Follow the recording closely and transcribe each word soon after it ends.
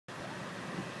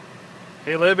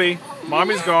Hey, Libby.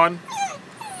 Mommy's gone.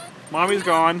 Mommy's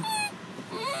gone.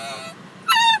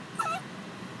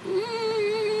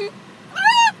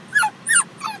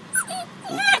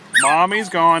 Mommy's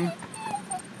gone.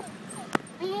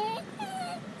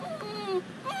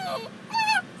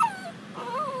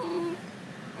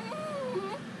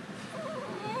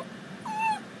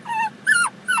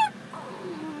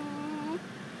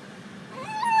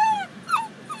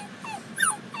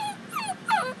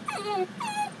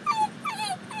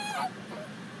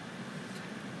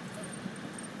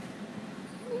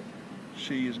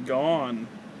 She's gone.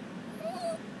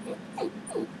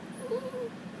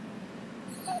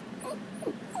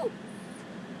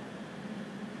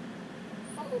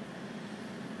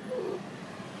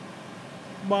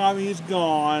 Mommy's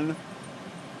gone.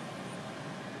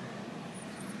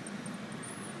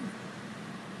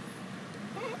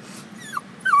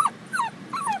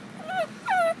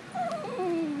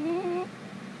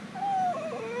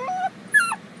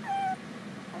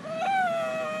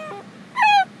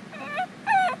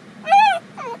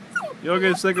 You'll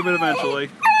get sick of it eventually.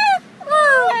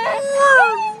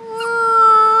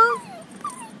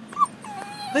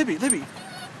 Libby, Libby.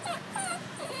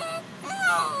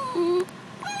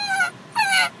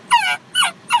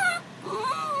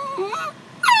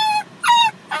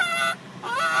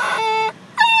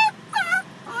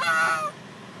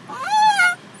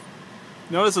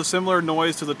 Notice a similar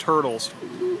noise to the turtles.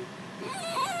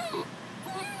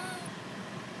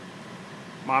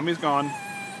 Mommy's gone.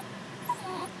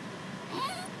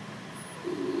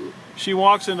 She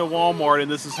walks into Walmart and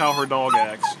this is how her dog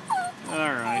acts.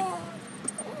 Alright.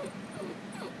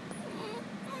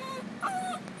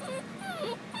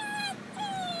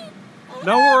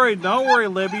 Don't worry,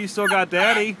 Libby, you still got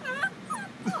Daddy.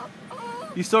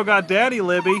 You still got Daddy,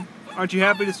 Libby. Aren't you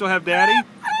happy to still have Daddy?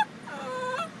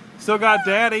 Still got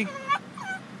Daddy.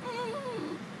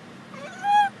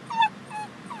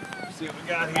 Let's see what we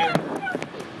got here.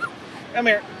 Come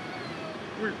here.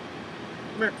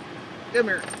 Come here. Come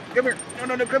here. Come here.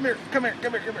 No, come here. Come here.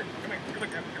 Come here. Come here. Come here. Come here. Come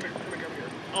here. Come here. Come here.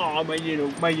 Oh, my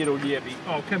little Libby.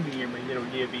 Oh, come here, my little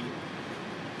Libby.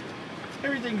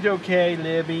 Everything's okay,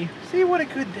 Libby. See what a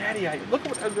good daddy I am. Look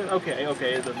what a good. Okay,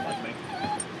 it doesn't like me.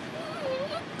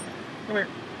 Come here.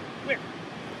 Come here.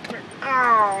 Come here.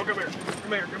 Oh, come here.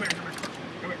 Come here. Come here. Come here.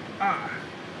 Come here. Ah.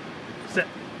 Sit.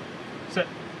 Sit.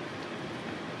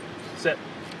 Sit.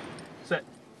 Sit.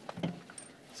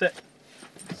 Sit.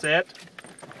 Sit.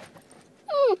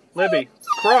 Libby,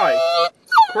 cry.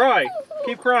 Cry.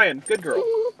 Keep crying. Good girl.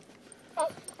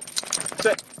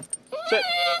 Sit. Sit.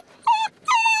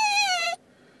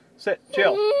 Sit.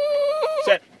 Chill.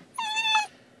 Sit.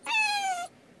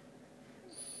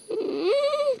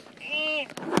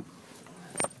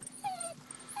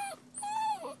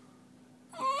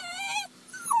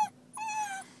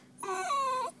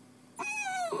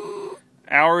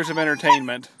 Hours of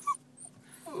entertainment.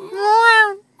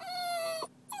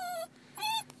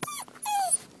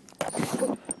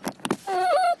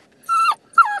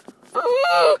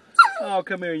 Oh,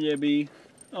 come here, Libby.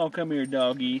 Oh, come here,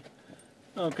 doggy.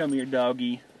 Oh, come here,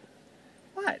 doggy.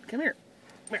 What? Come here.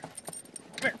 Come here.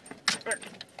 Come here. Come here.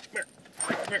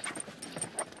 Come here.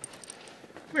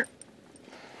 Come here.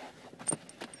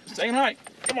 Saying hi.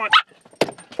 Come on.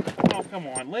 Oh, come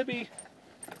on, Libby.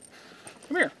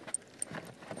 Come here.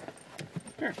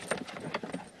 Come here.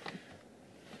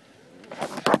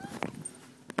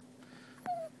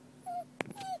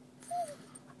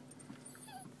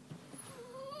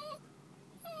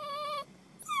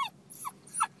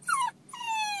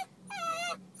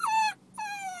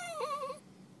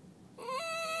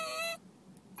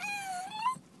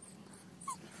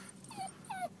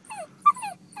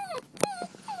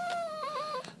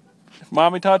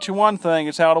 Mommy taught you one thing,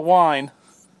 it's how to whine.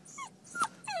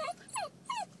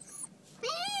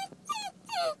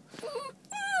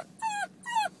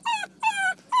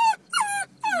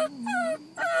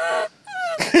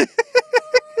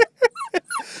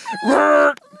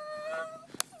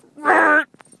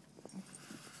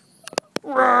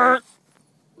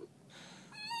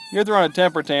 You're throwing a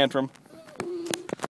temper tantrum.